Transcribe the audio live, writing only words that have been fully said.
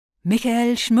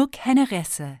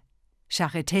Schmück-Henneresse,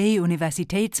 Charité,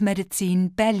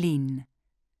 Universitätsmedizin, Berlin.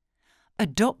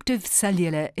 Adoptive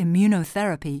cellular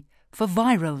immunotherapy for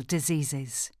viral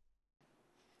diseases.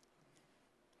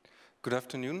 Good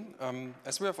afternoon.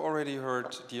 As we have already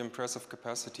heard the impressive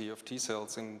capacity of T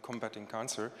cells in combating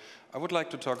cancer, I would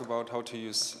like to talk about how to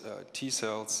use T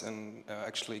cells in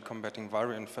actually combating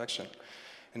viral infection.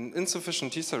 An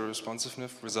insufficient T cell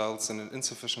responsiveness results in an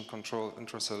insufficient control of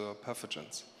intracellular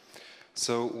pathogens.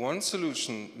 So one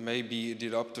solution may be the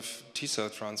adoptive T cell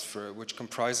transfer, which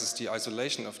comprises the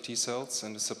isolation of T cells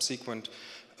and the subsequent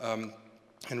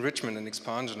enrichment and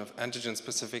expansion of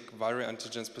antigen-specific, viral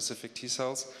antigen-specific T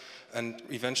cells, and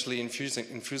eventually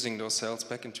infusing those cells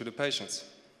back into the patients.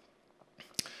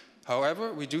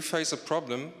 However, we do face a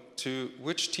problem to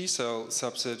which T cell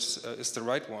subset is the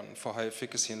right one for high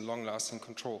efficacy and long-lasting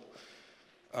control.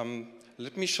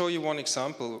 Let me show you one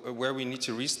example where we need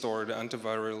to restore the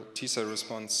antiviral T cell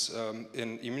response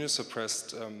in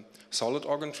immunosuppressed solid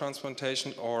organ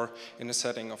transplantation or in a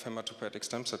setting of hematopoietic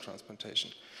stem cell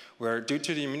transplantation, where due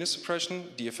to the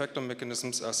immunosuppression, the effector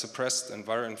mechanisms are suppressed and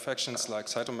viral infections like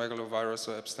cytomegalovirus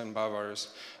or Epstein-Barr virus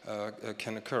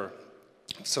can occur.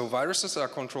 So viruses are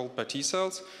controlled by T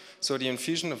cells, so the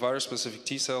infusion of virus-specific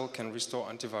T cell can restore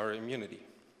antiviral immunity.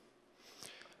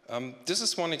 This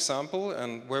is one example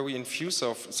and where we infuse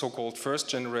our so-called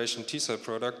first-generation T cell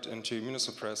product into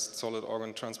immunosuppressed solid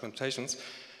organ transplantations,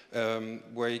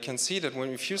 where you can see that when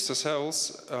we infuse the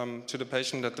cells to the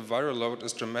patient that the viral load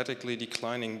is dramatically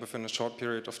declining within a short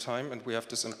period of time, and we have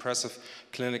this impressive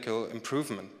clinical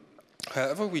improvement.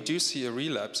 However, we do see a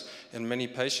relapse in many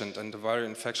patients, and the viral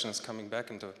infection is coming back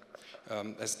into,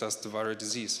 as does the viral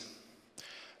disease.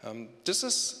 This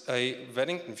is a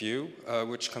Weddington view,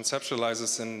 which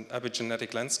conceptualizes an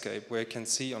epigenetic landscape, where you can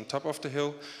see on top of the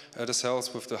hill the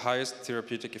cells with the highest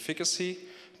therapeutic efficacy,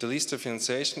 the least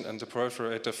differentiation, and the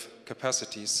proliferative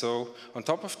capacity. So on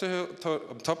top of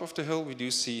the hill, we do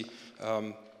see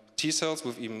T cells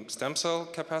with even stem cell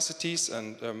capacities,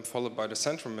 and followed by the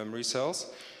central memory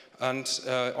cells. And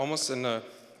almost in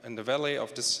the valley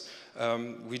of this,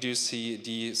 we do see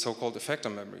the so-called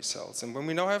effector memory cells. And when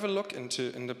we now have a look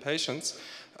in the patients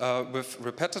with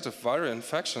repetitive viral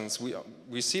infections,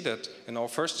 we see that in our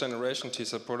first generation T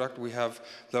cell product, we have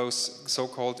those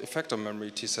so-called effector memory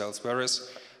T cells,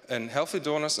 whereas in healthy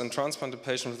donors and transplanted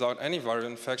patients without any viral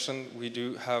infection, we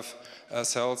do have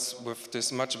cells with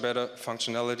this much better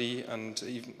functionality, and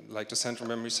even like the central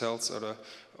memory cells or the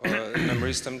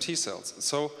memory stem T cells.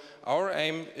 So our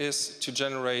aim is to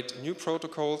generate new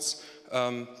protocols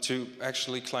to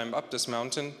actually climb up this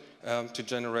mountain to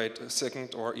generate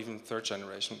second or even third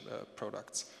generation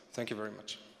products. Thank you very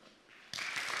much.